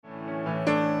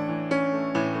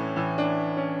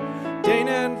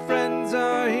Dana and friends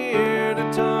are here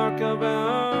to talk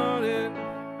about it.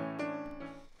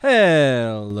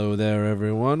 Hello there,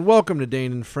 everyone. Welcome to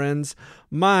Dane and Friends.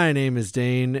 My name is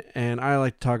Dane, and I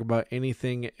like to talk about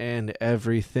anything and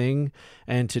everything.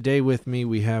 And today with me,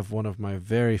 we have one of my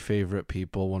very favorite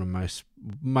people, one of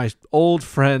my old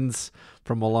friends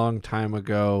from a long time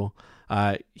ago.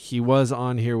 He was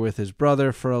on here with his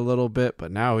brother for a little bit,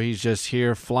 but now he's just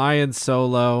here flying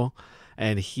solo.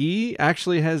 And he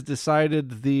actually has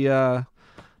decided the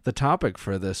topic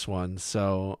for this one,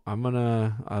 so I'm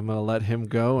gonna let him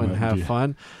go and have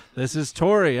fun. This is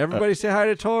Tori. Everybody say hi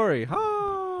to Tori. Hi.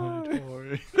 Hi,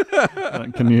 Tori.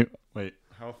 Can you wait?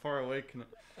 How far away can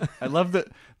I love that.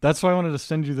 That's why I wanted to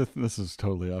send you this is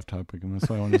totally off topic, and that's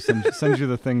why I wanted to send you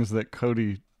the things that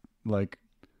Cody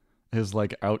his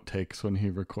outtakes when he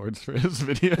records for his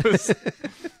videos,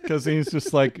 because he's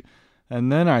just like. And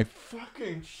then I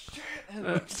fucking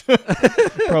shit.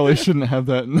 Probably shouldn't have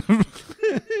that.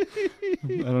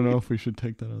 I don't know if we should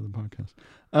take that out of the podcast.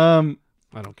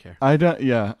 I don't care. I don't.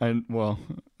 Yeah.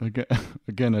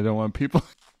 Again, I don't want people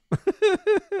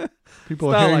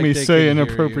hearing me say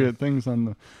inappropriate things on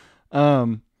the.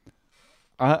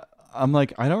 I'm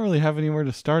like, I don't really have anywhere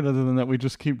to start other than that we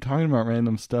just keep talking about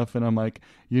random stuff, and I'm like,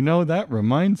 that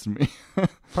reminds me.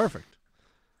 Perfect.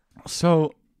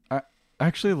 So.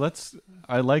 Actually,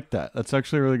 I like that. That's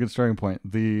actually a really good starting point.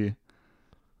 The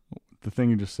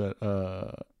thing you just said,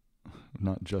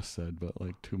 not just said, but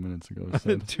like 2 minutes ago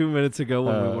said. 2 minutes ago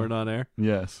when we weren't on air?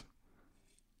 Yes.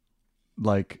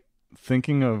 Like,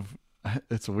 thinking of,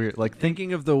 it's weird. Like,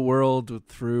 thinking of the world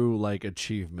through, like,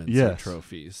 achievements and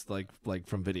trophies, like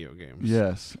from video games.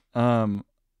 Yes. I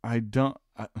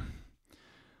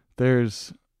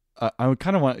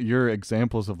kind of want your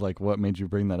examples of like what made you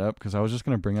bring that up, because I was just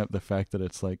going to bring up the fact that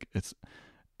it's like it's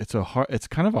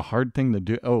kind of a hard thing to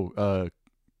do.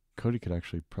 Cody could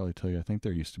actually probably tell you. I think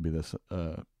there used to be this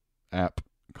app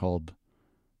called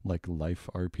like Life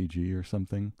RPG or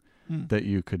something that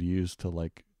you could use to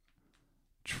like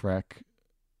track.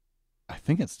 I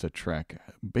think it's to track,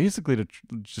 basically to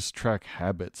just track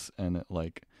habits, and it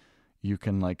like you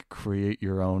can like create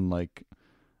your own like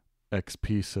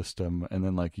XP system and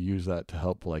then like use that to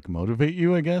help like motivate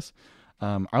you, I guess.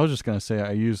 I was just gonna say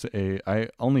I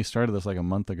only started this like a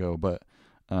month ago, but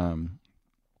I mean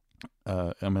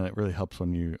it really helps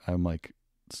when I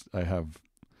have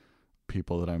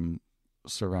people that I'm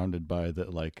surrounded by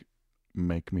that like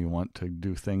make me want to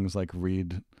do things like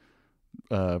read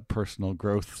personal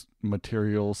growth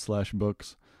materials /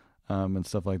 books and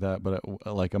stuff like that. But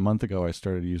like a month ago, I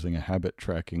started using a habit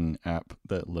tracking app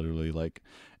that literally like,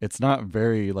 it's not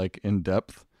very like in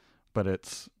depth, but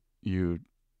it's you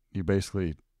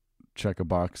basically check a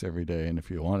box every day, and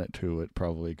if you want it to, it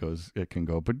can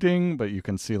go ba-ding, but you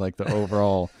can see like the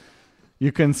overall.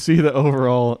 You can see the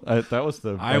overall. That was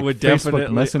the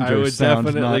Facebook Messenger. I would sound,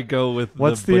 definitely go with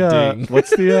what's the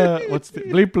what's the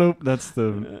bleep bloop? That's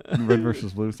the red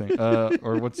versus blue thing.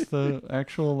 Or what's the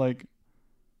actual like?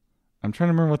 I'm trying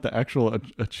to remember what the actual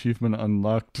achievement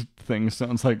unlocked thing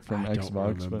sounds like from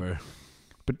Xbox. Don't remember.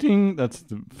 But ding, that's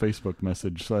the Facebook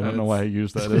message. So I don't know why I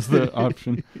use that as the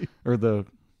option or the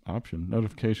option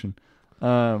notification.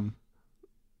 You're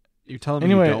telling me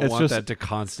you don't want that to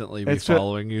constantly be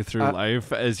following you through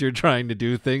life as you're trying to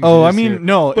do things? Oh, I mean,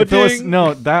 no. If it was,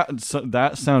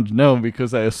 that sounds no,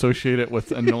 because I associate it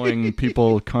with annoying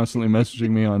people constantly messaging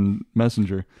me on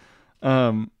Messenger.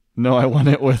 No, I want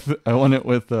it with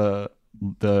the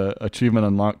achievement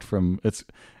unlocked from it's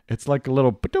like a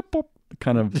little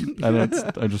kind of, and I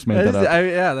just made that up.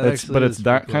 But it's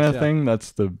that kind of thing.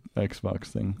 That's the Xbox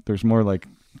thing. There's more like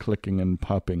clicking and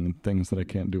popping and things that I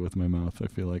can't do with my mouth, I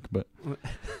feel like, but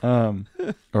I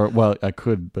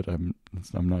could, but I'm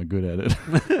not good at it.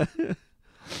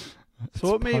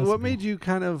 So what made you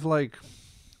kind of like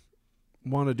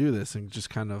want to do this and just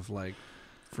kind of like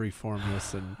freeform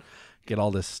this and get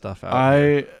all this stuff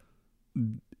out?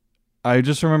 I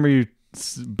just remember you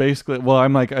basically. Well,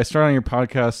 I'm like, I started on your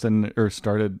podcast or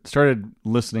started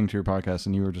listening to your podcast,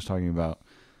 and you were just talking about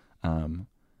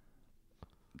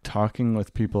talking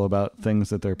with people about things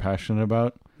that they're passionate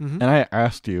about. Mm-hmm. And I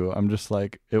asked you, I'm just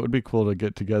like, it would be cool to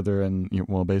get together and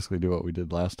basically do what we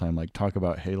did last time, like talk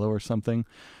about Halo or something.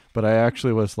 But I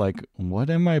actually was like, what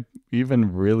am I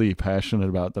even really passionate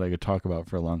about that I could talk about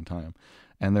for a long time?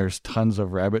 And there's tons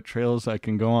of rabbit trails I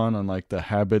can go on like the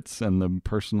habits and the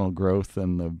personal growth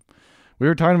and we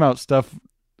were talking about stuff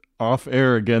off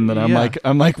air again that I'm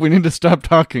like, we need to stop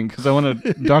talking because I want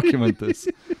to document this.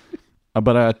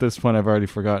 But at this point, I've already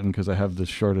forgotten because I have the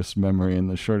shortest memory and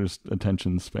the shortest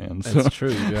attention span. So. That's true.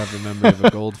 You have the memory of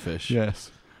a goldfish.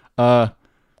 Yes.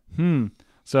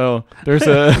 So there's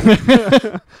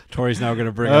a Tori's now going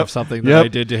to bring up something that yep. I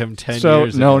did to him 10 so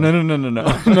years no, ago. no,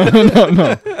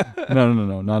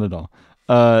 not at all.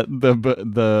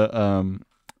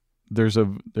 There's a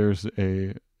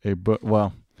book.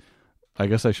 Well, I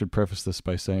guess I should preface this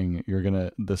by saying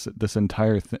this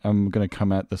entire I'm gonna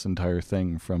come at this entire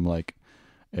thing from like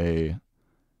a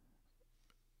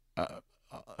how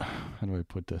do I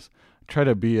put this? Try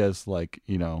to be as like,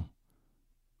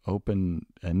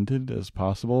 open-ended as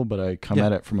possible, but I come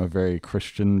at it from a very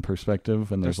Christian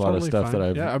perspective, and there's a lot of stuff that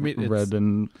I've read,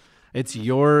 and it's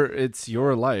your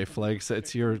life, like, so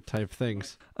it's your type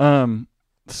things.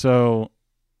 So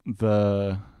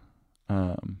the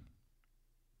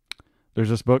there's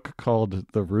this book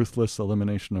called The Ruthless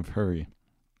Elimination of Hurry,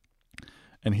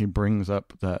 and he brings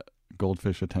up that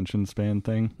goldfish attention span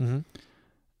thing. Mm-hmm.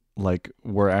 Like,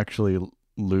 we're actually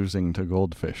losing to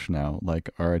goldfish now. Like,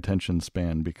 our attention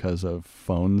span because of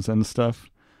phones and stuff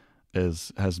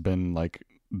has been like,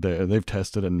 they've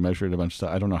tested and measured a bunch of stuff.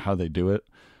 I don't know how they do it,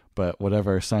 but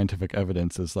whatever scientific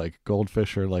evidence is like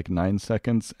goldfish are like 9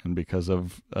 seconds, and because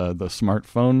of the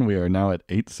smartphone, we are now at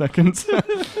 8 seconds.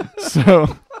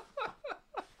 So,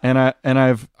 and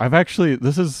I've actually,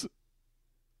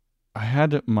 I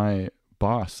had my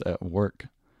boss at work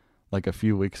like a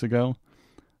few weeks ago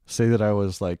say that I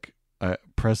was like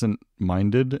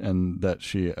present-minded, and that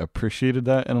she appreciated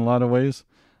that in a lot of ways,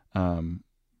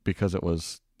 because it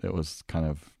was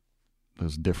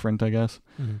different, I guess.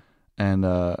 Mm-hmm.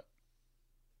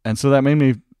 And so that made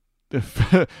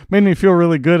me feel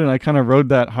really good, and I kind of rode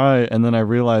that high, and then I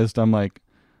realized I'm like,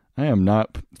 I am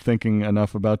not thinking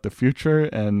enough about the future,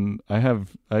 and I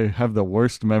have the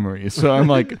worst memory. So I'm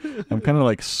like, I'm kind of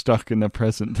like stuck in the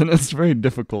present, and it's very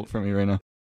difficult for me right now.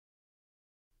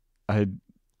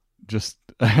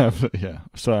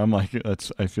 So I'm like,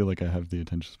 I feel like I have the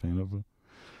attention span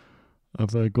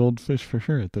of the goldfish for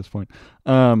sure at this point.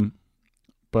 But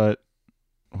what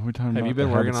are we talking about? Have you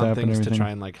been working on things to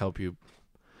try and like help you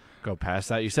go past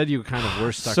that? You said you kind of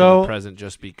were stuck in the present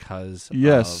just because.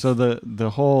 Yes. So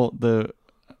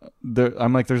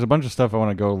I'm like, there's a bunch of stuff I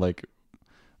want to go like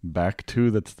back to.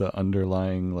 That's the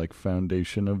underlying like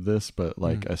foundation of this. But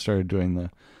like, I started doing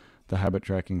the habit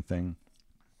tracking thing.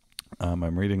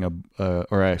 I'm reading I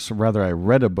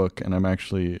read a book, and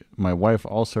my wife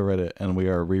also read it, and we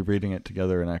are rereading it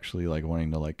together, and actually like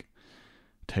wanting to like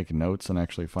take notes and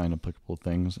actually find applicable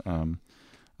things.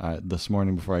 This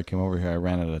morning before I came over here, I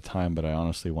ran out of time, but I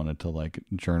honestly wanted to like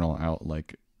journal out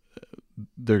like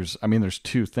there's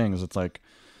two things. It's like,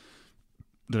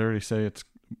 did I already say it's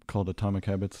called Atomic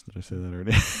Habits? Did I say that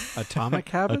already? Atomic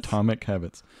Habits? Atomic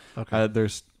Habits. Okay.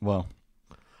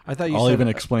 I thought I'll even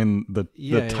explain the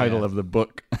title of the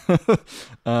book.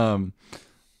 You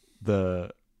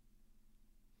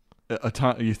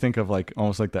think of like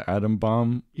almost like the atom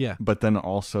bomb, but then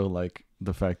also like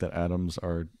the fact that atoms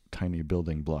are tiny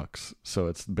building blocks, so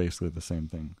it's basically the same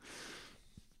thing.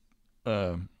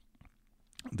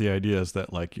 The idea is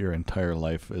that like your entire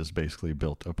life is basically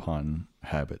built upon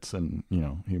habits, and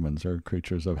humans are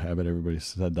creatures of habit. Everybody's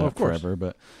said that forever,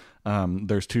 but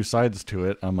there's two sides to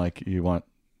it. I'm like, you want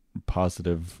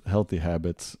positive, healthy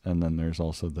habits, and then there's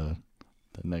also the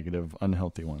negative,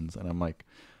 unhealthy ones. And I'm like,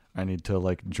 I need to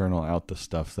like journal out the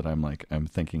stuff that I'm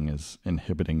thinking is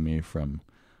inhibiting me from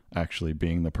actually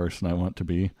being the person I want to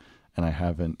be, and I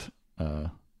haven't.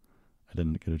 I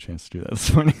didn't get a chance to do that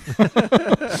this morning,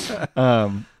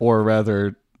 or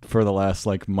rather, for the last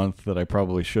like month that I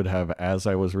probably should have as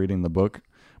I was reading the book.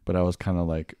 But I was kind of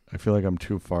like, I feel like I'm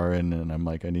too far in, and I'm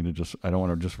like, I don't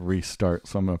want to just restart,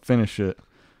 so I'm gonna finish it.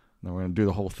 Then we're gonna do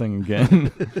the whole thing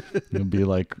again. It'll be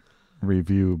like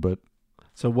review, but.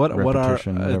 So what are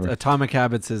Atomic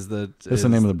Habits is the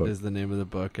name of the book. Is the name of the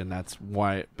book, and that's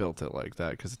why it built it like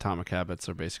that, because Atomic Habits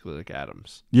are basically like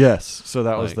atoms. Yes. So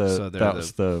that was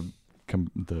the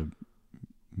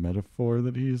metaphor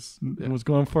that was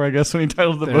going for, I guess, when he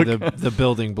titled the book. The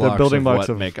building blocks of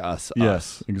what make us.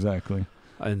 Yes, exactly.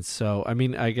 And so, I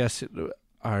mean, I guess,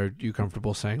 are you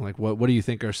comfortable saying like what do you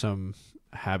think are some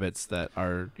habits that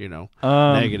are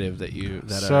negative that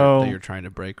you're trying to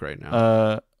break right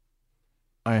now?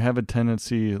 I have a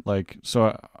tendency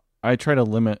I try to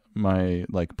limit my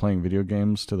like playing video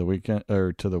games to the weekend.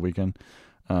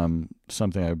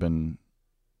 Something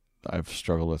I've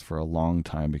struggled with for a long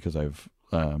time, because I've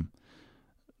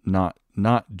not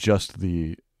just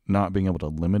the not being able to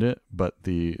limit it, but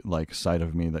the like side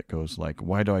of me that goes like,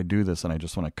 why do I do this? And I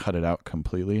just want to cut it out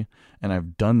completely. And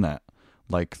I've done that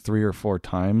like 3 or 4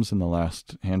 times in the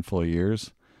last handful of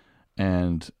years.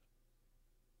 And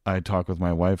I talk with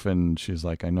my wife and she's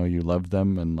like, I know you love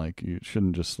them and like you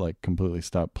shouldn't just like completely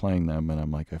stop playing them. And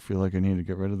I'm like, I feel like I need to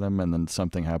get rid of them. And then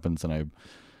something happens and I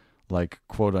like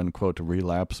quote unquote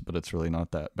relapse, but it's really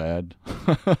not that bad.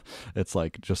 It's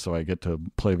like just so I get to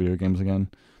play video games again.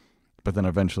 But then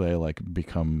eventually I like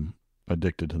become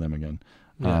addicted to them again,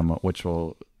 which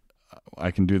will,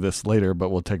 I can do this later, but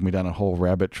will take me down a whole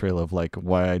rabbit trail of like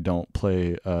why I don't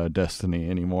play Destiny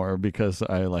anymore, because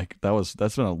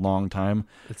that's been a long time.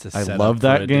 I love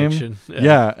that game.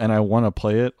 Yeah, and I want to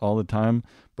play it all the time,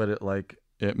 but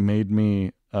it made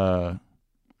me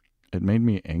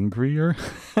angrier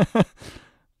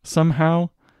somehow,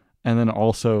 and then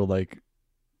also like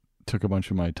took a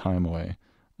bunch of my time away.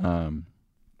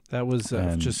 That was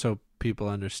just so people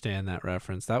understand that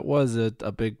reference. That was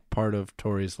a big part of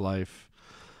Tori's life.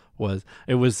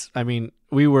 I mean,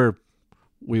 we were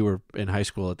in high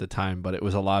school at the time, but it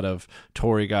was a lot of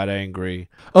Tori got angry.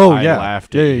 I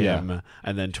laughed at him,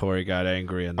 and then Tori got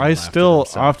angry, and then I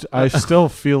still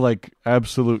feel like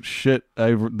absolute shit.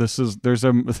 I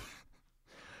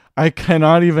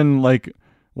cannot even like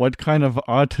what kind of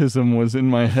autism was in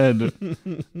my head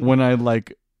when I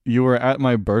like. You were at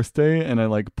my birthday and I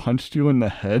like punched you in the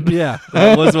head. Yeah,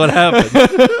 that was what happened.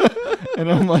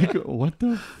 And I'm like, what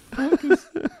the fuck is...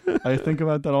 I think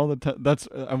about that all the time. That's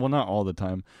well, not all the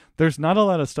time. There's not a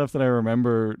lot of stuff that I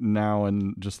remember now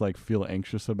and just like feel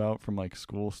anxious about from like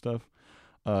school stuff,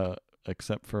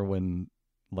 except for when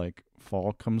like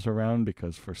fall comes around,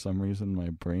 because for some reason my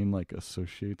brain like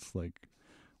associates like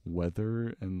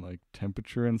weather and like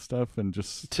temperature and stuff and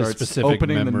just starts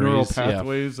opening the neural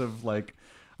pathways of like,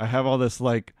 I have all this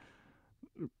like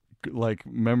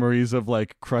memories of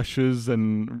like crushes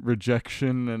and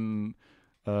rejection and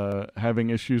having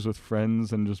issues with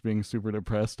friends and just being super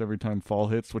depressed every time fall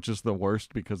hits, which is the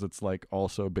worst because it's like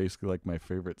also basically like my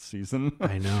favorite season.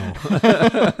 I know.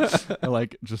 I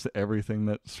like just everything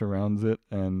that surrounds it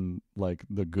and like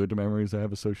the good memories I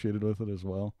have associated with it as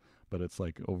well. But it's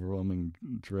like overwhelming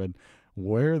dread.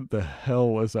 Where the hell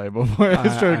was I before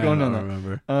I started going on that? I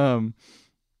remember.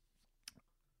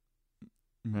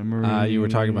 Memory. You were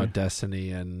talking about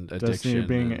Destiny and addiction. Destiny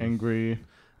being angry.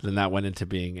 Then that went into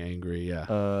being angry,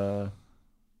 yeah.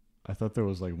 I thought there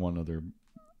was like one other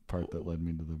part that led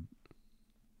me to the...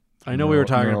 I know we were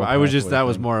talking about... That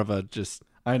was more of a just...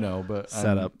 I know, but...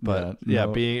 setup,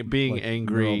 being like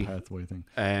angry pathway thing.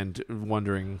 And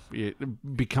wondering...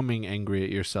 Becoming angry at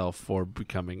yourself for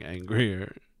becoming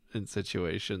angrier in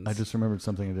situations. I just remembered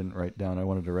something I didn't write down. I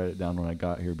wanted to write it down when I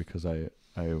got here because I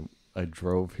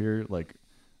drove here like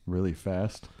really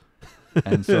fast.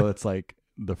 And so it's like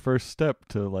the first step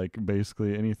to like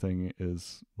basically anything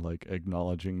is like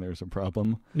acknowledging there's a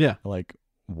problem. Yeah. Like,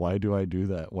 why do I do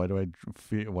that? Why do I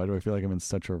feel like I'm in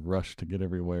such a rush to get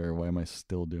everywhere? Why am I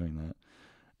still doing that?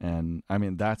 And I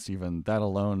mean, that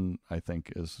alone, I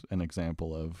think, is an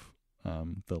example of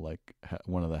the like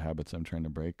one of the habits I'm trying to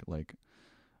break. Like,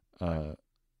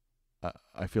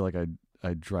 I feel like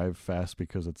I drive fast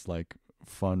because it's like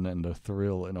fun and a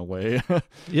thrill in a way.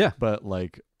 Yeah. But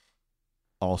like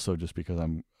also just because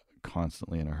I'm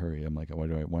constantly in a hurry. I'm like, why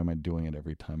am I doing it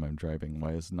every time I'm driving?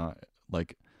 Why is not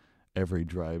like every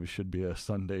drive should be a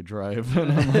Sunday drive?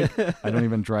 And I'm like, I don't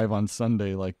even drive on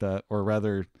Sunday like that, or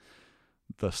rather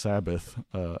the Sabbath,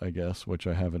 I guess, which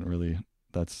I haven't really,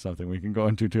 that's something we can go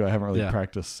into too. I haven't really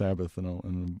practiced Sabbath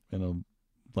in a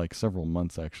like several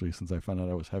months actually, since I found out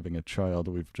I was having a child.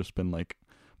 We've just been like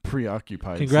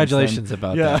preoccupied. Congratulations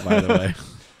about that, by the way.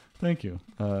 Thank you.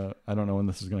 I don't know when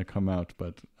this is going to come out,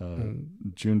 but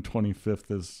June 25th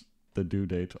is the due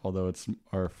date, although it's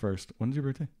our first... When's your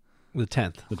birthday? The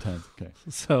 10th. The 10th, okay.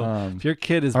 So if your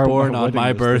kid is born on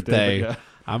my birthday,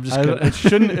 I'm just going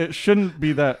to... It shouldn't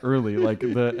be that early. Like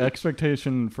the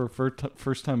expectation for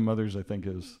first-time mothers, I think,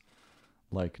 is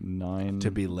like 9... To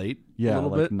be late? Yeah, a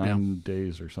little like bit? 9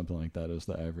 days or something like that is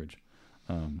the average.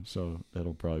 So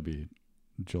it'll probably be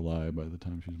July by the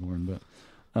time she's born, but...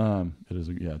 it is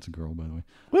it's a girl, by the way.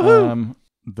 Woohoo!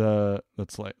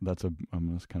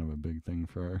 That's kind of a big thing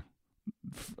for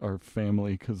our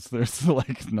family, because there's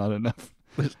like not enough.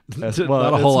 Not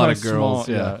a whole lot of girls.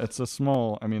 Yeah, it's a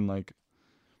small. I mean, like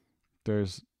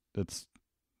it's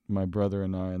my brother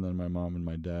and I, and then my mom and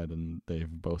my dad, and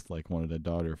they've both like wanted a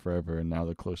daughter forever, and now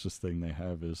the closest thing they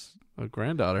have is a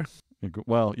granddaughter.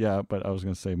 Well, yeah, but I was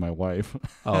going to say my wife.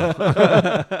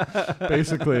 Oh.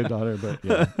 Basically a daughter, but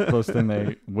yeah, closest thing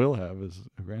they will have is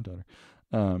a granddaughter.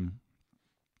 And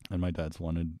my dad's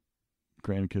wanted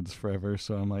grandkids forever,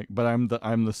 so I'm like, but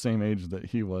I'm the same age that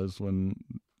he was when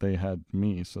they had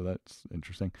me, so that's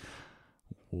interesting.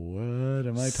 What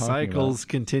am I talking Cycles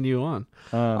continue on.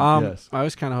 about? Yes. I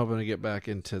was kind of hoping to get back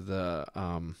into the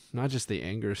not just the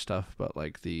anger stuff, but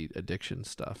like the addiction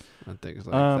stuff and things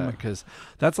like that, because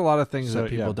that's a lot of things that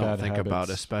people don't think about,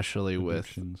 especially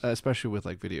with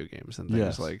like video games and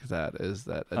things like that. Is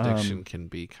that addiction can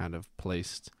be kind of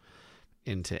placed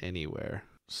into anywhere.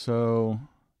 So,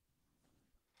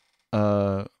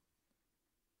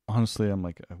 honestly, I'm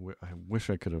like, I wish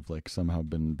I could have like somehow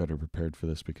been better prepared for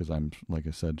this, because I'm, like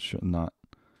I said, not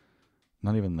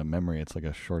even the memory. It's like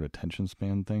a short attention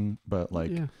span thing. But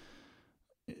like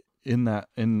in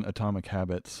Atomic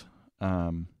Habits,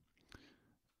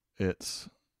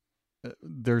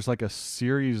 there's like a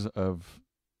series of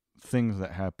things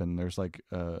that happen. There's like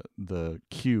the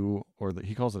cue, or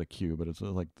he calls it a cue, but it's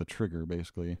like the trigger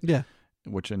basically. Yeah.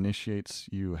 Which initiates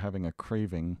you having a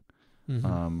craving.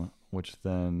 Which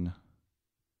then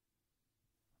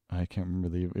I can't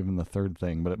remember even the third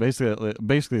thing, but it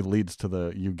basically leads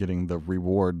to you getting the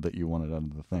reward that you wanted out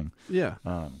of the thing. Yeah.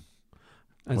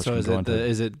 And so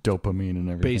is it dopamine and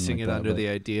everything? Basing like it under the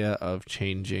idea of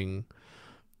changing,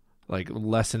 like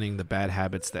lessening the bad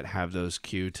habits that have those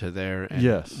cue to there,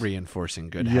 and reinforcing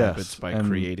good habits by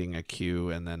creating a cue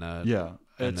and then a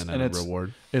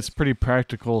reward. It's pretty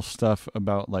practical stuff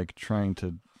about like trying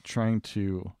to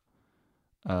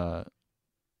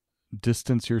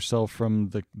distance yourself from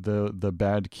the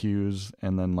bad cues,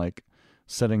 and then like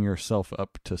setting yourself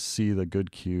up to see the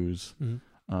good cues.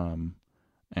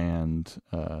 And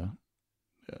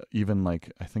even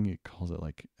like, I think it calls it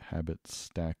like habit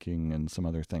stacking and some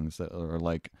other things that are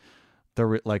like,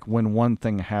 like when one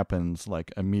thing happens,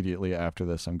 like immediately after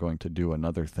this, I'm going to do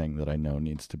another thing that I know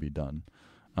needs to be done.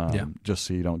 Just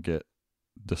so you don't get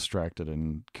distracted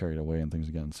and carried away and things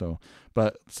again.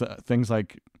 But things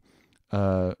like,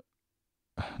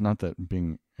 not that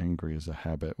being angry is a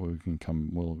habit.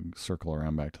 We'll circle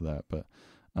around back to that. But,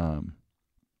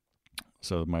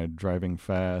 so my driving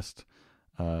fast,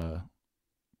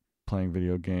 playing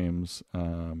video games,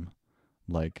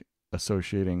 like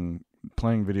associating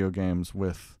playing video games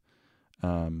with,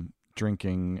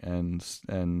 drinking and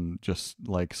just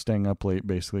like staying up late,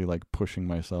 basically like pushing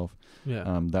myself.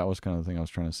 That was kind of the thing I was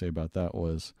trying to say about that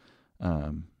was,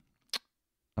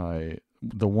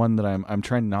 the one that I'm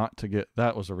trying not to get,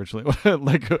 that was originally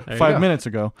like 5 minutes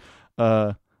ago,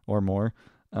 or more.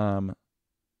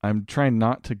 I'm trying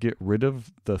not to get rid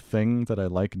of the thing that I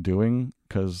like doing,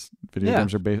 because video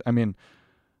games are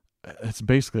it's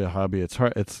basically a hobby. It's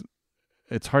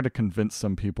hard to convince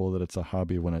some people that it's a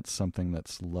hobby when it's something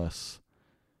that's less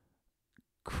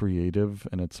creative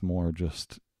and it's more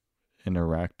just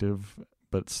interactive,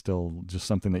 but still just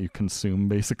something that you consume,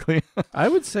 basically. I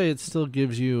would say it still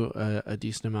gives you a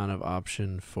decent amount of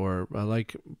option for,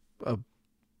 like, a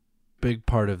big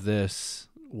part of this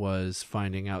was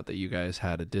finding out that you guys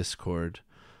had a Discord.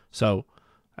 So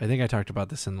I think I talked about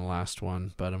this in the last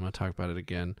one, but I'm going to talk about it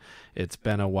again. It's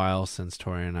been a while since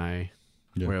Tori and I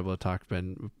were able to talk.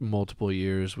 Been multiple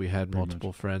years. We had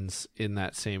multiple friends in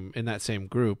that same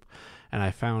group, and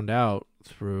I found out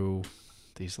through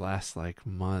these last like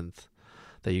month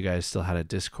that you guys still had a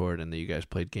Discord and that you guys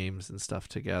played games and stuff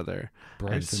together.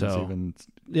 Bryson's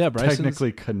Bryson's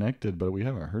technically connected, but we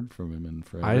haven't heard from him in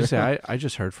forever. I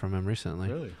just heard from him recently.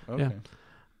 Really? Okay.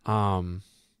 Yeah.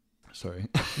 Sorry.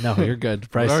 No, you're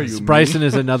good. Bryson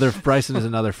is another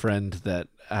friend that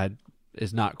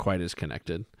is not quite as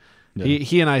connected. Yeah.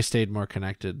 He and I stayed more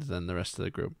connected than the rest of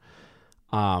the group.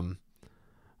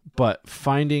 But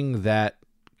finding that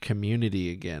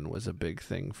community again was a big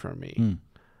thing for me.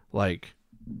 Like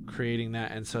creating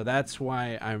that, and so that's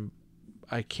why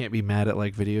I can't be mad at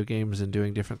like video games and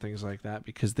doing different things like that,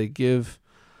 because they give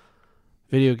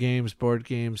video games, board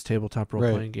games, tabletop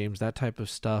role-playing games, that type of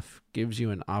stuff gives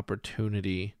you an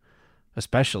opportunity,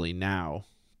 especially now,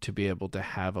 to be able to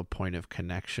have a point of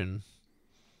connection.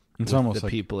 It's almost the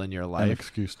like people in your life, an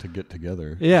excuse to get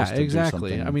together. Yeah,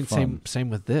 exactly. I mean, same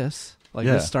with this. Like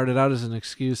this started out as an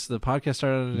excuse. The podcast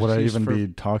started out as an excuse. Would I even be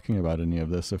talking about any of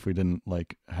this if we didn't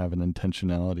like have an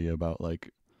intentionality about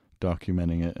like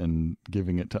documenting it and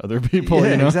giving it to other people?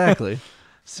 Yeah, you know? Exactly.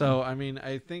 So I mean,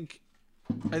 I think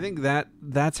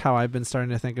that's how I've been starting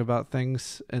to think about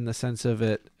things, in the sense of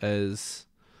it as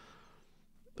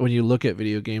when you look at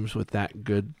video games with that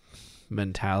good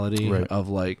mentality of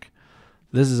like,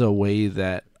 this is a way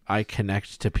that I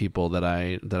connect to people that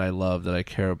I love, that I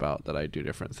care about, that I do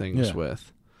different things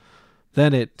with.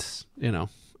 Then it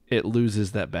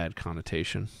loses that bad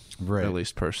connotation, at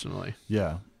least personally.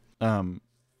 Yeah. I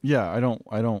don't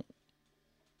want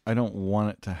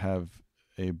it to have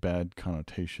a bad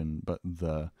connotation, but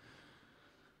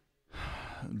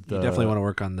You definitely want to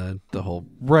work on the whole.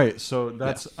 Right. So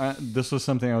that's this was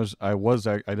something I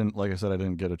didn't, like I said, I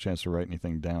didn't get a chance to write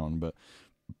anything down, but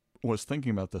was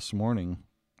thinking about this morning.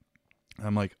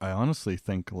 I'm like, I honestly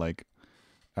think like,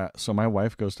 so my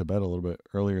wife goes to bed a little bit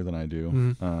earlier than I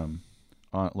do.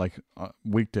 On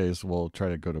weekdays we'll try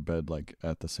to go to bed like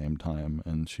at the same time,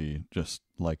 and she just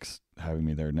likes having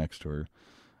me there next to her.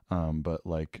 But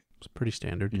like, it's pretty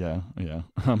standard. Yeah.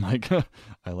 I'm like,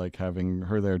 I like having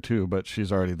her there too, but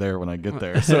she's already there when I get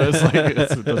there, so it's like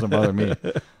it doesn't bother me.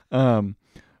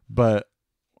 But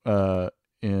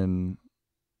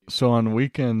so on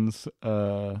weekends,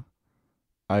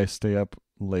 I stay up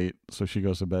late, so she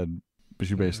goes to bed. But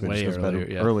she basically just goes to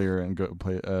bed earlier and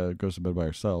goes to bed by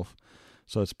herself.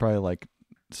 So it's probably like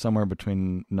somewhere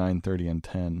between 9:30 and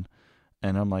 10.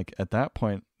 And I'm like, at that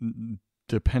point,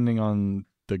 depending on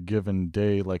the given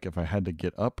day, like if I had to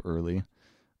get up early,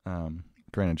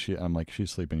 granted, I'm like,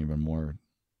 she's sleeping even more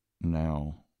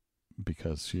now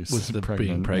because she's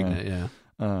being pregnant, yeah.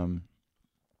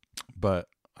 But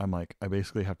I'm like, I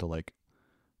basically have to like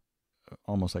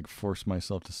almost like force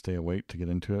myself to stay awake to get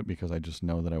into it, because I just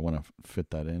know that I want to fit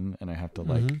that in, and I have to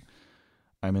like,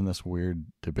 I'm in this weird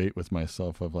debate with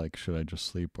myself of like, should I just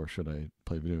sleep or should I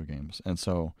play video games? And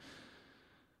so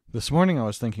this morning I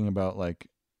was thinking about like,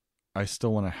 I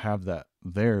still want to have that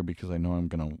there because I know I'm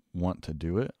going to want to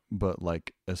do it. But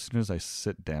like, as soon as I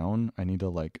sit down, I need to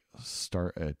like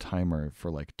start a timer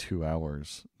for like 2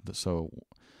 hours. So,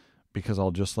 because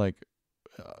I'll just like,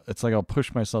 it's like I'll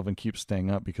push myself and keep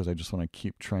staying up because I just want to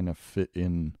keep trying to fit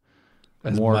in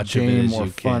as more much game, as more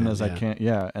you fun can, as I can.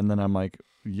 Yeah. And then I'm like,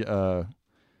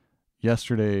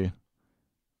 yesterday,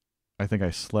 I think I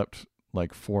slept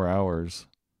like 4 hours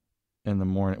in the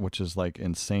morning, which is like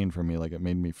insane for me. Like, it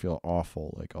made me feel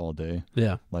awful like all day.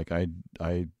 Yeah. Like I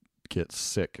get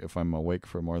sick if I'm awake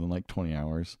for more than like 20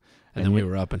 hours. And then we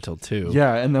were up until 2.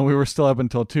 Yeah. And then we were still up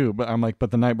until 2, but I'm like,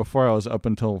 but the night before I was up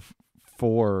until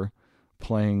 4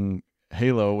 playing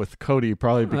Halo with Cody,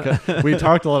 probably because we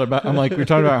talked a lot about, we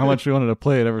talked about how much we wanted to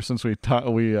play it ever since we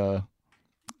started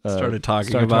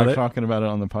talking about it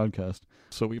on the podcast.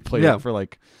 So we played it for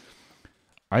like,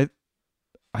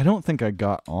 I don't think I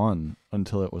got on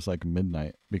until it was like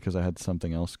midnight because I had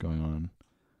something else going on.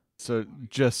 So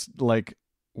just like,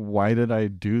 why do I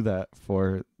do that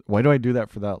for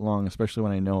that long? Especially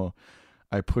when I know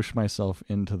I push myself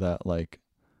into that, like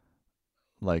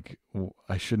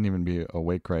I shouldn't even be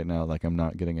awake right now. Like, I'm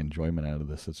not getting enjoyment out of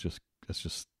this. It's just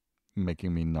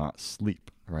making me not sleep.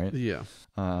 Right. Yeah.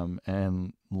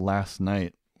 And last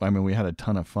night, we had a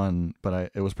ton of fun,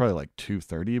 but it was probably like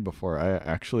 2:30 before I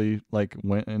actually like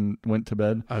went to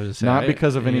bed. I was not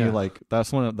because of any like,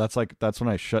 that's when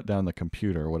I shut down the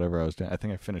computer or whatever I was doing. I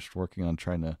think I finished working on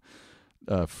trying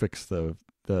to fix the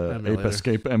Ape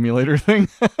Escape emulator thing.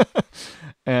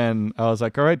 And I was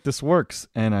like, all right, this works.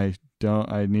 And I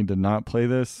need to not play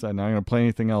this. I'm not going to play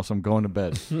anything else. I'm going to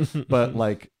bed. But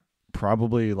like,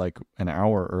 probably like an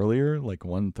hour earlier, like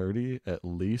 1:30 at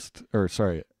least, or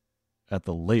sorry, at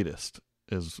the latest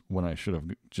is when I should have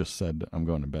just said I'm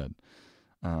going to bed.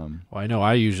 Well, I know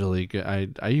I usually try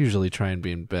and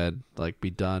be in bed, like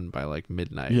be done by like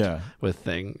midnight with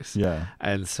things. Yeah.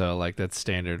 And so like that's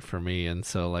standard for me. And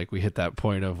so like we hit that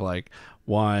point of like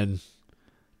 1,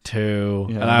 2,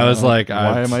 and I was like,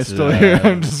 why am I still here?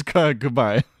 I'm just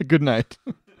goodbye. Good night.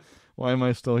 Why am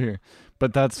I still here?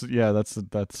 But that's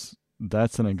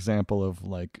an example of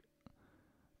like,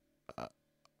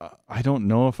 I don't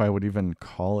know if I would even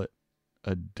call it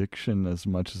addiction as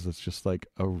much as it's just like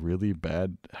a really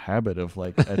bad habit of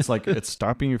like, it's like it's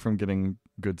stopping you from getting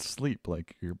good sleep.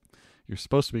 Like you're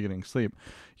supposed to be getting sleep.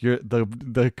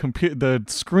 The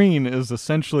screen is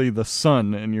essentially the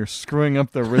sun, and you're screwing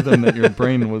up the rhythm that your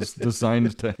brain was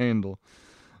designed to handle.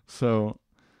 So,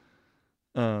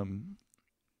 yeah.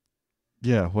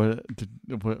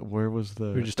 Where was the?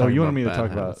 We were just you wanted me to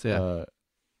talk habits, about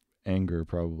anger,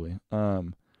 probably.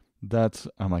 I'm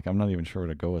like, I'm not even sure where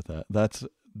to go with that.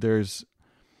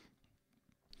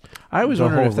 I always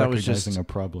wondered if that was just a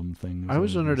problem thing. I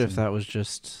always wondered if that was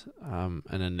just an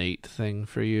innate thing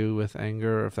for you with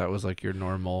anger, or if that was like your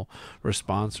normal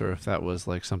response, or if that was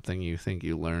like something you think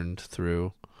you learned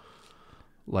through,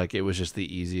 like it was just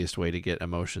the easiest way to get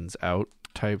emotions out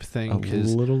type thing. A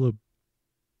little of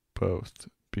both,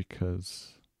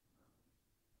 because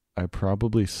I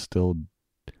probably still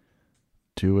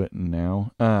do it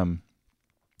now.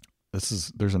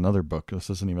 There's another book. This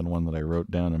isn't even one that I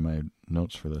wrote down in my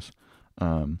notes for this.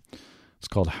 It's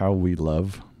called How We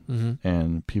Love,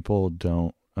 and people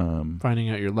don't. Finding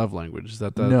out your love language. Is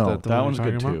that no? That one's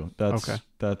good about? too.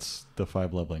 That's the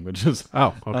 5 love languages.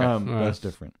 Oh, okay. That's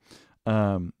different.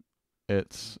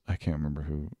 It's I can't remember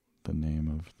who the name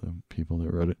of the people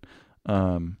that wrote it.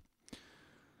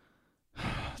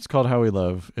 It's called How We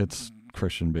Love. It's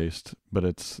Christian based, but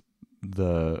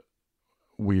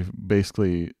we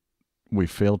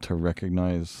fail to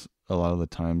recognize a lot of the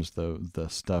times the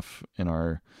stuff in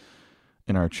our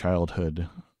childhood,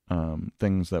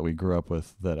 things that we grew up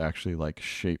with that actually like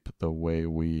shape the way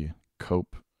we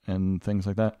cope and things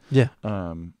like that. Yeah.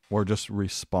 Or just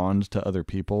respond to other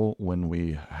people when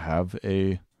we have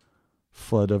a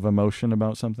flood of emotion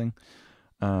about something.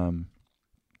 And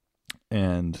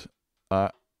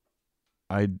I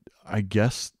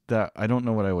guess that I don't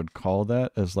know what I would call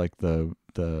that as like the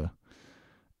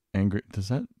angry. Does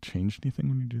that change anything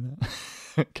when you do that?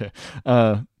 Okay.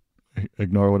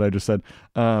 Ignore what I just said.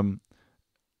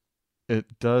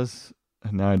 It does.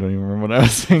 Now I don't even remember what I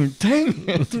was saying. Dang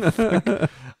it.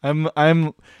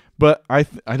 But I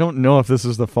don't know if this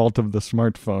is the fault of the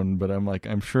smartphone, but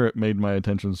I'm sure it made my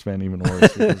attention span even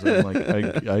worse because I'm like,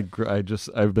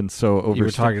 I've been so overstimulated. You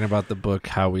were talking about the book,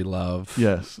 How We Love.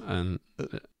 Yes. And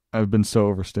I've been so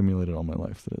overstimulated all my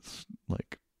life that it's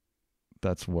like,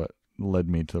 that's what led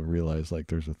me to realize like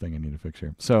there's a thing I need to fix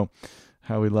here. So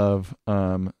How We Love,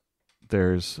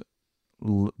 there's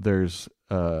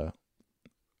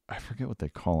I forget what they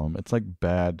call them. It's like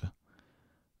bad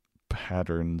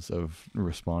patterns of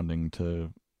responding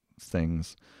to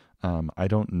things. I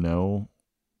don't know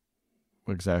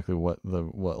exactly what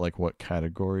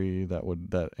category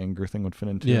that anger thing would fit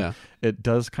into. Yeah. It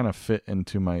does kind of fit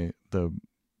into the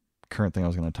current thing I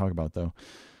was going to talk about though.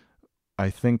 I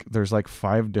think there's like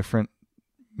 5 different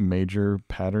major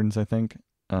patterns, I think.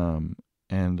 And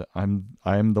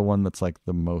I'm the one that's like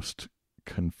the most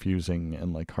confusing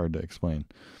and like hard to explain.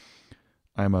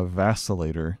 I'm a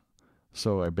vacillator,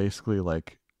 so I basically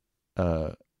like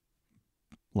almost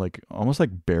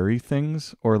like bury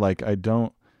things, or like I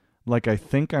don't like I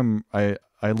think I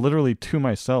literally to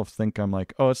myself think I'm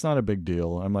like, oh, it's not a big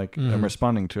deal. I'm like I'm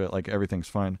responding to it like everything's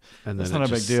fine. And then it's not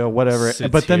a big deal, whatever.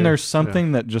 But then there's something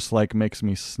yeah. that just like makes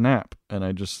me snap and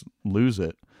I just lose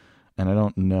it, and I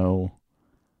don't know.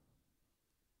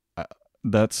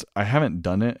 I haven't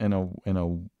done it in a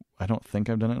I don't think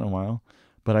I've done it in a while,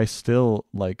 but I still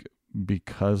like,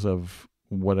 because of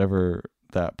whatever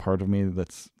that part of me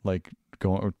that's like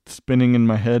spinning in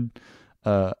my head,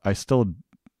 I still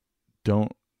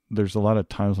don't. There's a lot of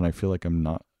times when I feel like I'm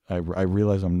not. I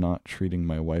realize I'm not treating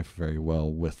my wife very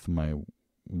well with my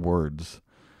words.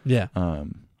 Yeah.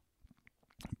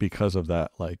 Because of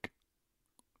that, like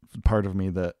part of me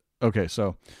that okay,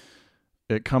 so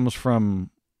it comes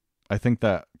from. I think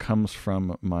that comes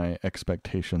from my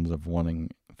expectations of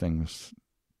wanting things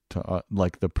to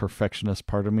like the perfectionist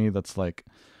part of me that's like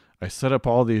I set up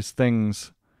all these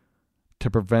things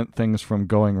to prevent things from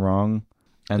going wrong,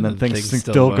 and then things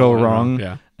still go wrong.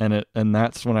 Yeah. And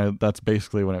that's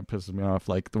basically when it pisses me off,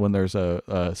 like when there's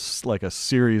a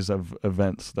series of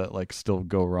events that like still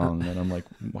go wrong and I'm like,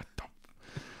 what the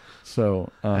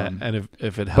so and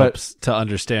if it helps to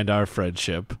understand our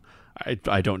friendship,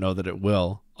 I don't know that it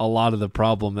will. A lot of the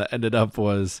problem that ended up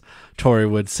was Tori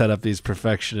would set up these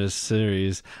perfectionist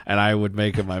series and I would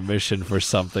make it my mission for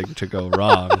something to go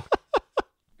wrong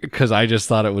because I just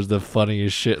thought it was the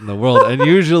funniest shit in the world. And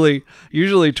usually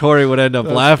Tori would end up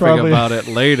laughing about it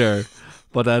later,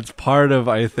 but that's part of,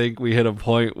 I think we hit a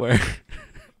point where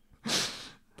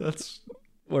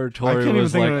where Tori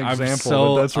was like, I'm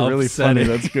so that's really funny.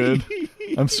 That's good.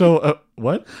 I'm so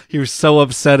what? He was so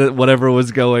upset at whatever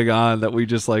was going on that we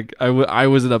just like I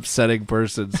was an upsetting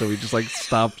person, so we just like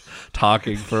stopped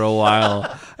talking for a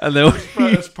while, and then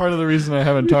that's part of the reason I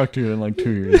haven't talked to you in like 2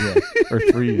 years, or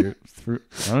 3 years.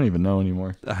 I don't even know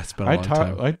anymore. It's been a long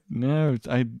time.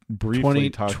 I briefly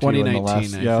talked to you in the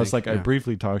last. I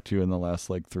briefly talked to you in the last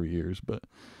like 3 years, but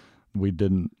we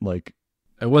didn't like.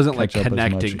 It wasn't like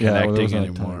connecting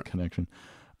anymore. Connection,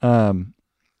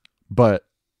 but.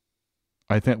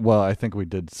 I think we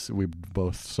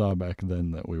both saw back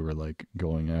then that we were like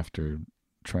going after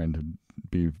trying to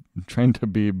be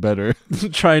better,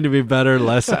 trying to be better,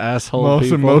 less asshole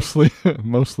people.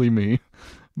 Mostly me,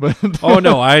 but oh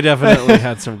no, I definitely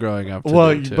had some growing up to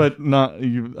do too. But not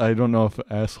you. I don't know if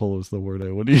asshole is the word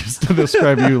I would use to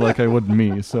describe you like I would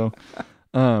me. So,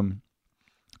 no.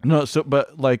 So,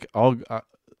 but like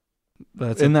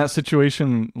that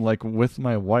situation, like with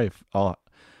my wife,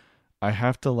 I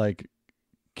have to like.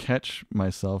 Catch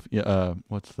myself.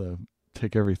 What's the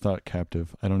take every thought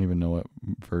captive? I don't even know what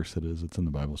verse it is. It's in the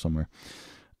Bible somewhere.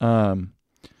 You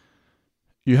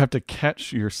have to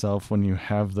catch yourself when you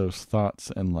have those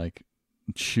thoughts and like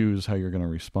choose how you're going to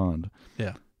respond.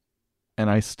 Yeah. and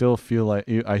I still feel like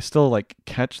I still like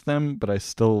catch them, but I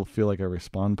still feel like I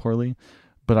respond poorly.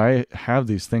 But I have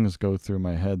these things go through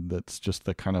my head that's just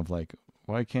the kind of like,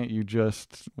 why can't you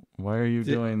just, why are you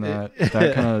doing that?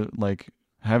 That kind of like,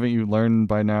 haven't you learned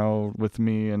by now with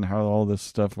me and how all this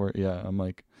stuff works? Yeah, I'm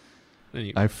like,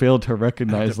 I failed to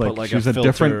recognize like she's a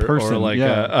different person.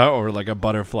 Or like a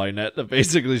butterfly net that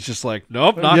basically is just like,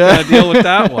 nope, not going to deal with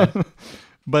that one.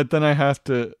 But then I have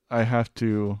to,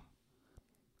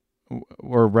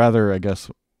 or rather, I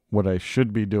guess what I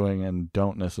should be doing and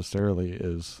don't necessarily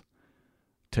is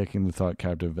taking the thought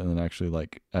captive, and then actually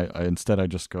like I instead I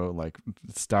just go like,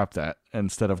 stop that,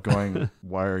 instead of going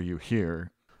why are you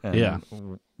here, and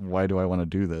why do I want to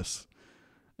do this,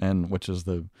 and which is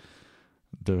I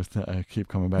keep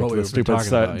coming back to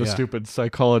the stupid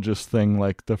psychologist thing.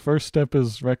 Like the first step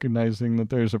is recognizing that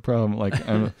there's a problem. Like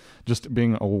I'm just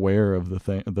being aware of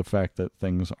the fact that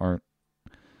things aren't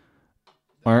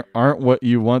what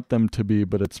you want them to be,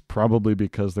 but it's probably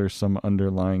because there's some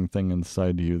underlying thing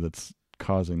inside you that's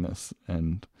causing this,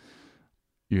 and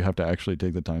you have to actually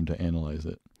take the time to analyze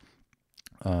it.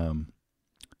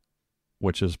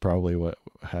 Which is probably what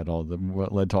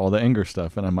led to all the anger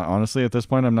stuff. And I'm honestly at this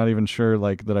point, I'm not even sure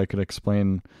like that I could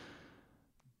explain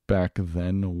back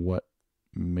then what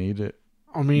made it.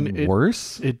 I mean,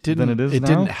 worse. It didn't. Than it is it now?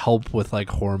 didn't help with like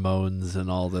hormones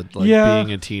and all the like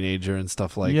being a teenager and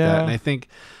stuff like that. And I think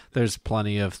there's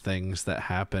plenty of things that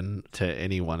happen to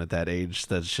anyone at that age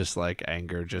that's just like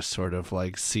anger just sort of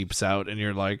like seeps out, and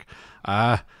you're like,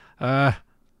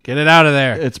 get it out of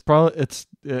there. It's probably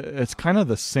it's kind of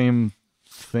the same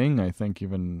thing. I think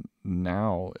even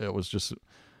now it was just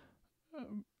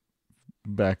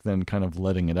back then kind of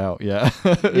letting it out.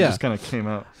 It just kind of came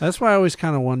out. That's why I always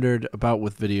kind of wondered about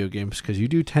with video games, because you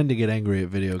do tend to get angry at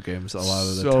video games a lot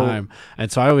of the time, and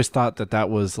so I always thought that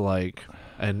was like,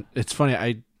 and it's funny,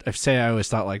 I say I always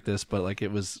thought like this, but like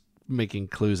it was making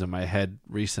clues in my head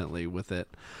recently with it.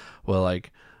 Well,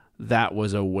 like that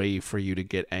was a way for you to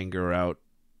get anger out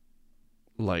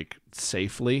like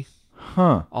safely,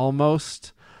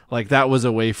 almost. Like that was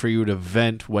a way for you to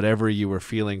vent whatever you were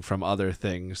feeling from other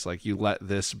things. Like you let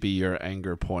this be your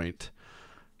anger point,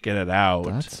 get it out.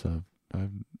 That's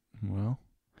well,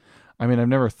 I mean, I've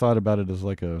never thought about it as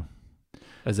like a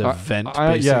vent.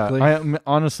 Basically,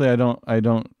 honestly, I am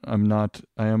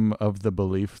of the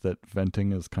belief that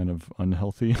venting is kind of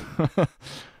unhealthy.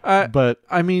 But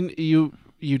I mean,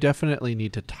 you definitely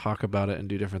need to talk about it and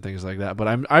do different things like that.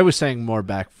 But I was saying more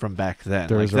back then.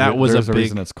 There's a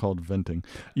reason it's called venting.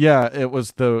 Yeah, it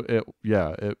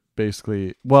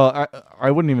basically, well, I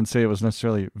wouldn't even say it was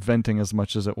necessarily venting as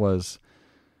much as it was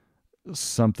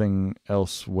something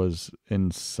else was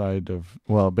inside of,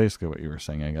 well, basically what you were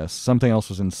saying, I guess. Something else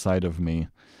was inside of me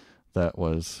that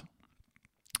was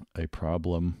a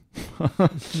problem.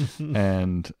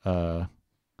 And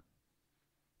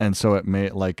so it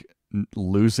made like,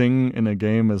 losing in a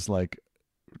game is like,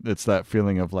 it's that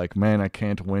feeling of like, man, I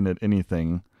can't win at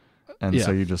anything, and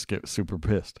so you just get super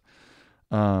pissed.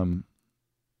 So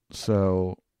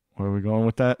where are we going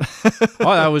with that?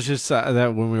 Oh, that was just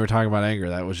that when we were talking about anger,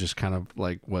 that was just kind of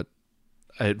like what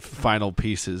final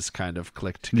pieces kind of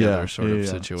clicked together of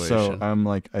situation. So I'm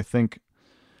like, I think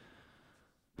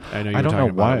I know you were talking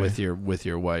about it with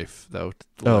your wife though.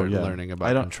 Learning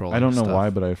about controlling. I don't know stuff. why,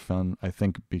 but I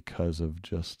think because of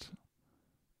just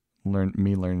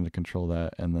learning to control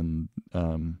that, and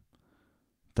then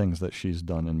things that she's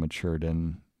done and matured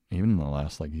in, even in the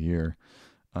last like year.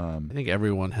 I think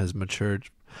everyone has matured.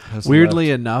 Weirdly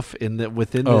enough,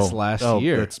 within this last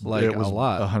year, it was a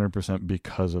lot. 100%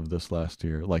 because of this last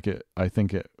year. Like I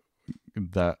think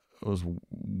that was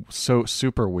so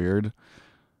super weird.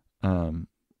 I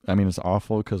mean, it's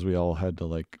awful because we all had to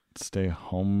like stay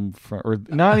home or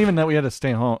not even that we had to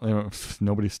stay home.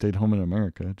 Nobody stayed home in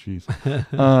America.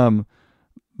 Jeez.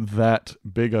 That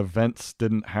big events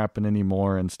didn't happen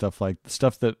anymore and stuff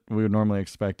that we would normally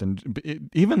expect. And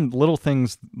even little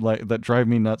things like that drive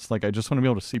me nuts. Like I just want to be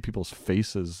able to see people's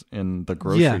faces in the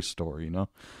grocery store, you know?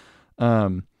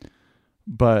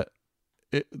 But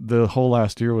the whole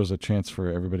last year was a chance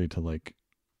for everybody to like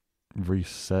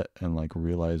reset and like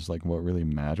realize like what really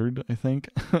mattered, I think,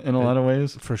 in a lot of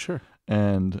ways. For sure.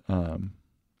 And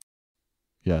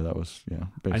that was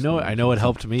I know it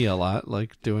helped me a lot,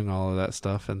 like doing all of that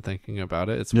stuff and thinking about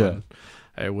it.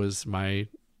 It was my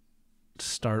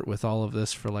start with all of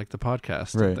this for like the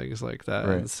podcast and things like that.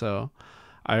 And so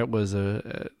it was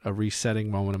a resetting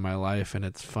moment in my life, and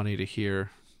it's funny to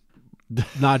hear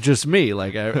not just me,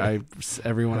 like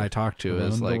everyone I talk to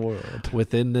is like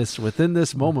within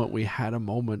this moment we had a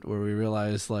moment where we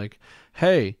realized like,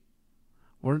 hey,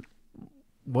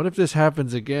 what if this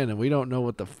happens again and we don't know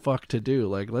what the fuck to do?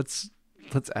 Like, let's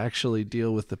actually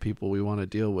deal with the people we want to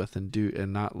deal with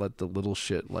and not let the little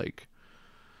shit like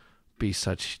be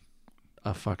such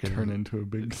a fucking turn into a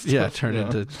big turn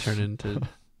into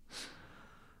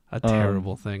a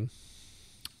terrible thing.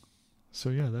 So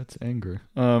yeah, that's anger.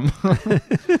 I'm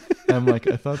like,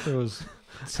 I thought there was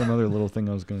some other little thing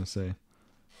I was gonna say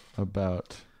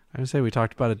about. I would say we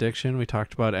talked about addiction. We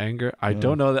talked about anger. I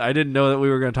don't know that I didn't know that we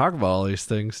were going to talk about all these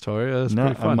things, Tori. That's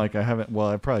pretty fun. I'm like, I haven't. Well,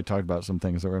 I probably talked about some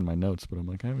things that were in my notes, but I'm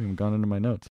like, I haven't even gone into my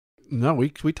notes. No, we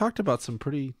talked about some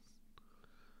pretty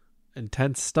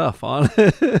intense stuff,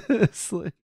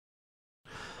 honestly.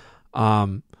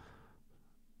 I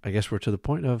guess we're to the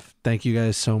point of thank you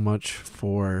guys so much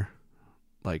for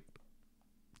like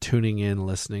tuning in,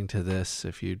 listening to this.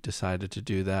 If you decided to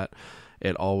do that,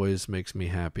 it always makes me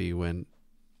happy when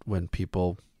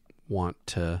people want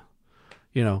to,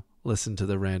 listen to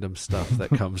the random stuff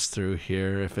that comes through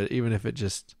here. Even if it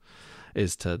just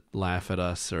is to laugh at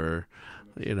us or,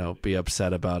 be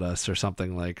upset about us or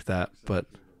something like that. But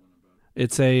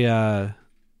it's been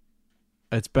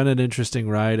an interesting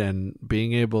ride, and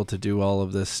being able to do all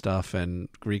of this stuff and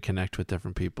reconnect with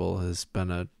different people has been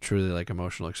a truly like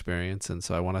emotional experience. And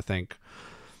so I want to thank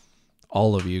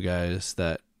all of you guys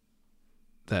that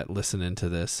listen into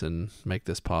this and make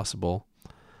this possible.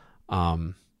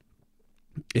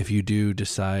 If you do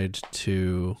decide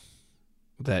to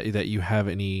that you have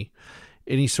any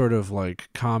sort of like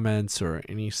comments or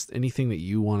anything that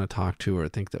you want to talk to or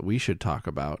think that we should talk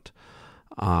about,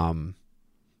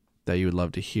 that you would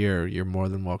love to hear, you're more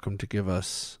than welcome to give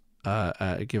us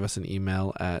an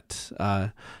email at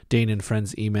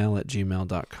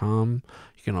daneandfriendsemail@gmail.com.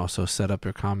 You can also set up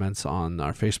your comments on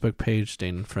our Facebook page,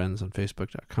 Dane and Friends on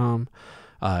Facebook.com.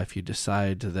 If you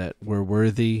decide that we're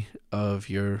worthy of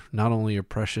not only your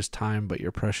precious time, but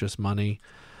your precious money,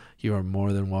 you are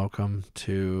more than welcome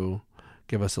to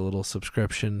give us a little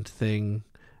subscription thing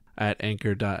at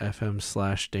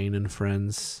anchor.fm/Dane and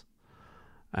Friends.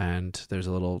 And there's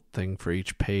a little thing for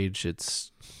each page.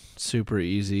 It's super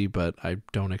easy, but I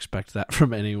don't expect that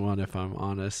from anyone, if I'm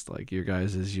honest. Like, your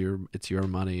guys it's your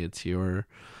money, it's your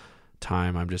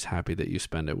time. I'm just happy that you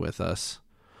spend it with us.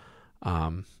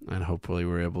 And hopefully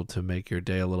we're able to make your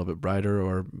day a little bit brighter,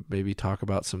 or maybe talk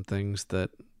about some things that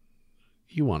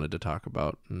you wanted to talk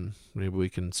about, and maybe we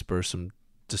can spur some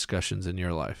discussions in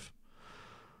your life.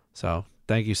 So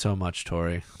thank you so much,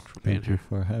 Tori, for being here. Thank you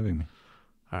for having me.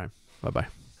 All right. Bye-bye.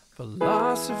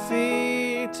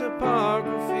 Philosophy,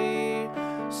 topography,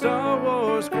 Star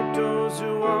Wars,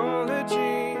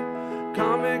 cryptozoology,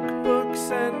 comic books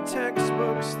and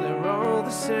textbooks, they're all the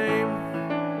same.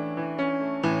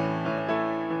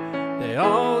 They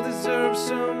all deserve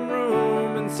some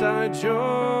room inside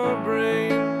your brain.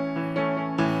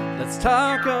 Let's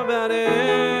talk about it.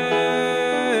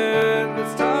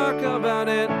 Let's talk about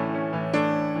it.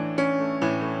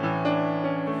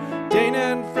 Dane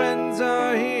and Friends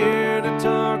are here to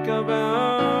talk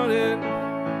about it.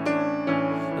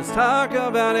 Let's talk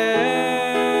about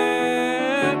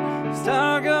it. Let's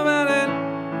talk about it.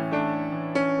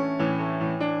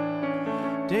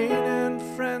 Dane and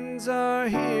Friends are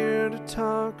here to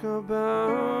talk about